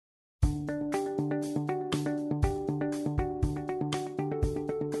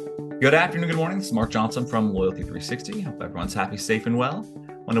Good afternoon, good morning. This is Mark Johnson from Loyalty 360. Hope everyone's happy, safe, and well.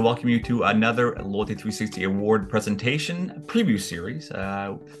 I want to welcome you to another Loyalty 360 Award presentation preview series.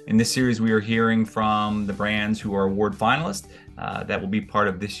 In this series, we are hearing from the brands who are award finalists that will be part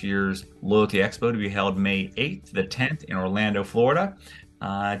of this year's Loyalty Expo to be held May 8th to the 10th in Orlando, Florida.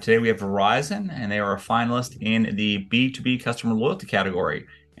 Today we have Verizon, and they are a finalist in the B2B Customer Loyalty category.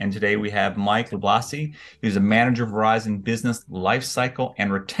 And today we have Mike LiBassi, who's a manager of Verizon Business Lifecycle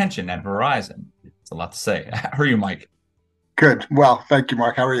and Retention at Verizon. It's a lot to say. How are you, Mike? Good. Well, thank you,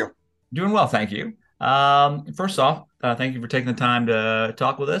 Mark. How are you? Doing well, thank you. First off, thank you for taking the time to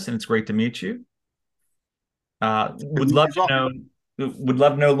talk with us, and it's great to meet you. Good Would to meet love you as to well. know would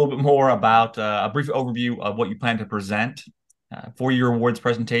love to know a little bit more about a brief overview of what you plan to present for your awards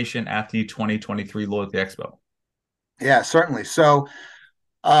presentation at the 2023 Loyalty Expo. Yeah, certainly.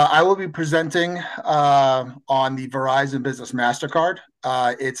 I will be presenting on the Verizon Business MasterCard.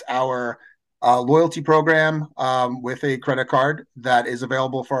 It's our loyalty program with a credit card that is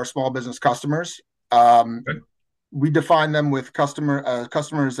available for our small business customers. Um, Okay. we define them with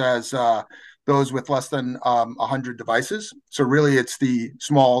customers as those with less than 100 devices. So really, it's the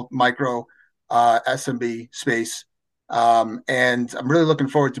small micro SMB space. And I'm really looking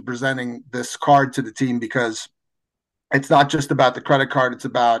forward to presenting this card to the team because it's not just about the credit card, it's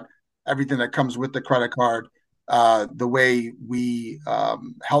about everything that comes with the credit card. The way we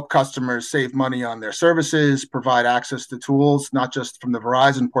help customers save money on their services, provide access to tools, not just from the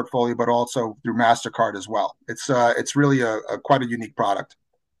Verizon portfolio, but also through MasterCard as well. It's really a quite a unique product.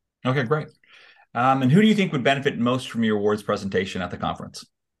 Okay, great. And who do you think would benefit most from your awards presentation at the conference?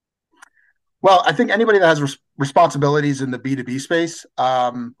 Well, I think anybody that has responsibilities in the B2B space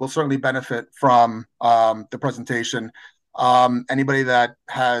will certainly benefit from the presentation. Anybody that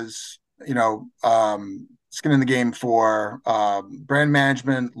has, skin in the game for brand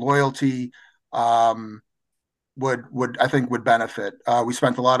management, loyalty, would I think would benefit. We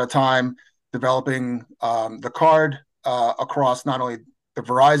spent a lot of time developing the card across not only the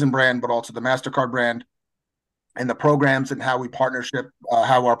Verizon brand but also the Mastercard brand and the programs and how our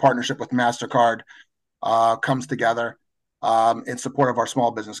partnership with Mastercard comes together in support of our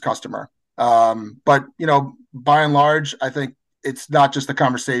small business customer. But by and large, I think it's not just a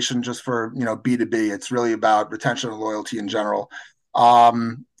conversation just for B2B. It's really about retention and loyalty in general.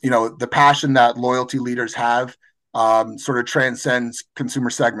 The passion that loyalty leaders have sort of transcends consumer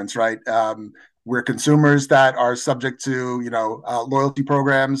segments, right? We're consumers that are subject to loyalty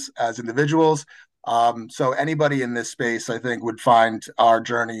programs as individuals. So anybody in this space, I think, would find our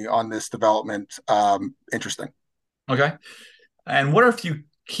journey on this development interesting. Okay. And what are a few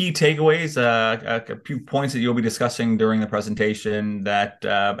key takeaways, a few points that you'll be discussing during the presentation that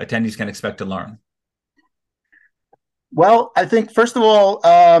attendees can expect to learn? Well, I think first of all,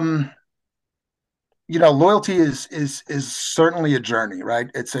 loyalty is certainly a journey, right?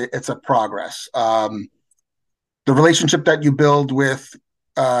 It's a progress. The relationship that you build with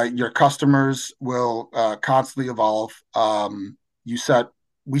your customers will constantly evolve. We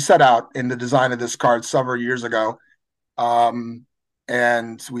set out in the design of this card several years ago,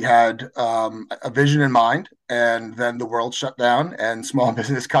 and we had a vision in mind, and then the world shut down, and small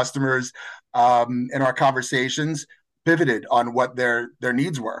business customers in our conversations pivoted on what their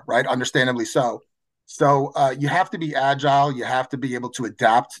needs were, right? Understandably so. So you have to be agile. You have to be able to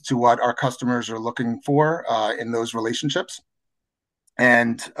adapt to what our customers are looking for in those relationships.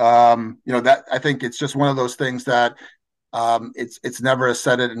 And that I think it's just one of those things that it's never a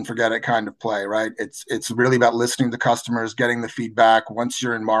set it and forget it kind of play, right? It's really about listening to customers, getting the feedback. Once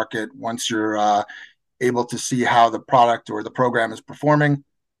you're in market, once you're able to see how the product or the program is performing,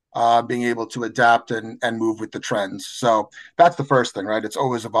 being able to adapt and move with the trends. So that's the first thing, right? It's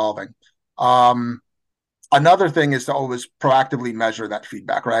always evolving. Another thing is to always proactively measure that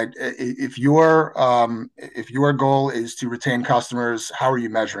feedback, right? If your goal is to retain customers, how are you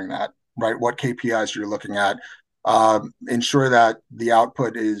measuring that, right? What KPIs you're looking at? Ensure that the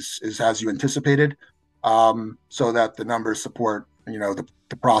output is as you anticipated, so that the numbers support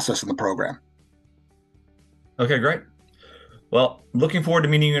the process and the program. Okay, great. Well, looking forward to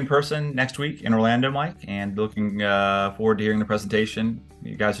meeting you in person next week in Orlando, Mike, and looking forward to hearing the presentation.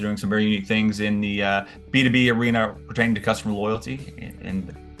 You guys are doing some very unique things in the B2B arena pertaining to customer loyalty,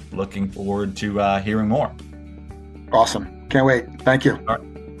 and looking forward to hearing more. Awesome. Can't wait. Thank you. All right.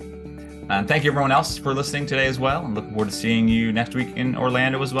 And thank you everyone else for listening today as well. I'm looking forward to seeing you next week in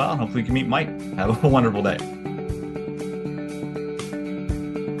Orlando as well. Hopefully you can meet Mike. Have a wonderful day.